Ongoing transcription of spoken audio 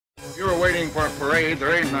If you're waiting for a parade,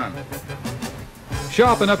 there ain't none.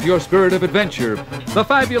 Sharpen up your spirit of adventure. The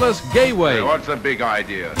fabulous Gay Way. Hey, what's the big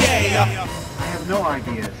idea? Gay. I have no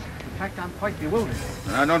ideas. In fact, I'm quite bewildered.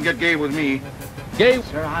 Now, don't get gay with me. Gay.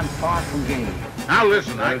 Sir, I'm far from gay. Now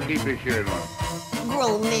listen, I'll keep this shirt on.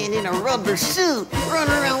 Grown man in a rubber suit,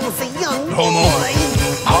 running around with a young boy.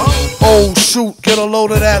 Oh shoot, get a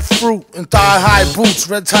load of that fruit in thigh-high boots,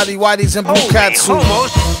 red tighty whities and blue cat suit.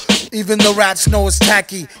 Even the rats know it's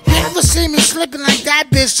tacky. You ever see me slipping like that,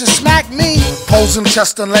 bitch, to smack me? Posing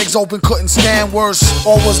chest and legs open, couldn't stand worse.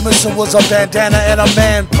 All was missing was a bandana and a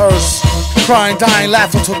man purse. Crying, dying,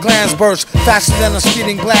 laughing till glands burst. Faster than a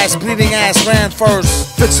speeding blast, bleeding ass ran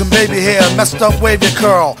first. Fixing baby hair, messed up wavy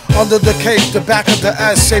curl. Under the cape, the back of the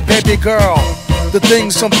ass say baby girl. The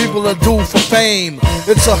things some people will do for fame.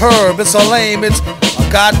 It's a herb, it's a lame, it's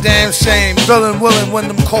a goddamn shame. Feeling willing when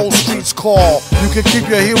them cold streets call. You can keep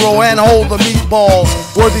your hero and hold the meatballs.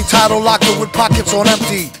 Worthy title locker with pockets on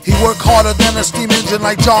empty. He worked harder than a steam engine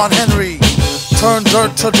like John Henry. Turn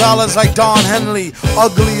dirt to dollars like Don Henley.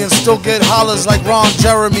 Ugly and still get hollers like Ron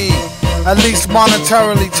Jeremy. At least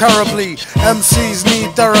monetarily, terribly. MCs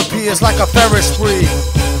need therapy, it's like a Ferris spree.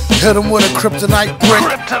 Hit him with a kryptonite brick.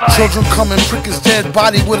 Children come and prick his dead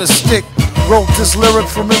body with a stick. Wrote this lyric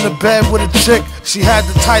from in the bed with a chick. She had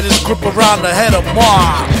the tightest grip around the head of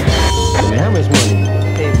mine. Man, how much money?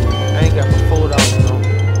 Hey, I ain't got my $4, no.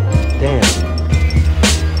 Damn.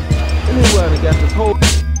 Anyway, I got this whole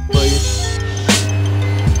for you.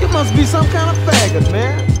 You must be some kind of faggot,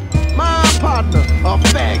 man. My partner, a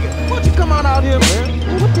faggot. Why don't you come on out here,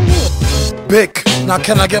 man? What the hell? Bic, now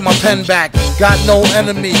can I get my pen back? Got no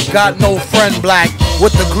enemy, got no friend black.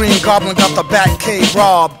 With the green goblin, got the bat cave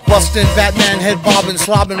robbed. Bustin' Batman head bobbing,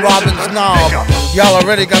 slobbing Robin's knob. Y'all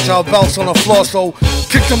already got y'all belts on the floor, so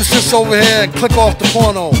kick them shits over here and click off the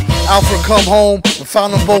porno. Alfred come home and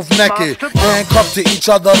found them both naked, handcuffed to each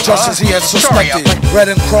other just as he had suspected. Red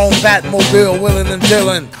and chrome Batmobile, willing and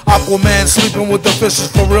dealing. Aquaman sleeping with the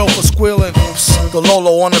fishes for real for squealing. Psst, the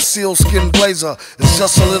Lolo on a sealskin blazer. It's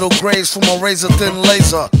just a little graze from a razor thin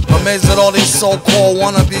laser. Amazed at all these so-called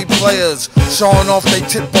wannabe players showing off they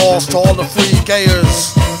tit balls to all the free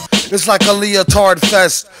gayers. It's like a leotard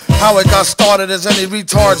fest. How it got started as any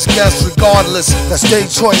retard's guess. Regardless, that's their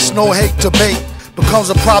choice, no hate debate. Becomes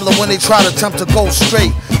a problem when they try to attempt to go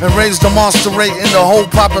straight and raise the monster rate in the whole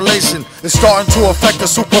population. It's starting to affect the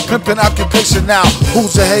super pimpin' occupation now.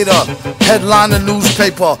 Who's a hater? Headline the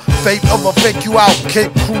newspaper. Fate of a fake you out,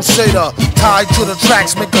 Cape Crusader. Tied to the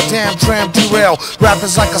tracks, make a damn tram derail.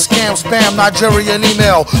 Rappers like a scam, spam, Nigerian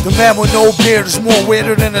email. The man with no beard is more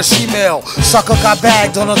weirder than a she-male. Sucker got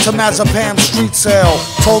bagged on a Temazepam street sale.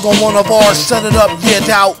 Told on one of ours, set it up, yeah,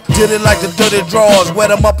 doubt. Did it like the dirty drawers, wet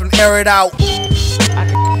them up and air it out. I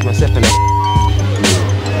can myself in that.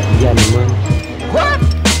 You got any money?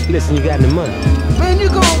 What? Listen, you got any money? Man, you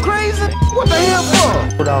going crazy? What the hell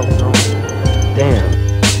for? $4, no. Damn.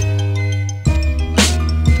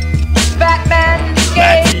 Batman,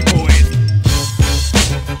 gay.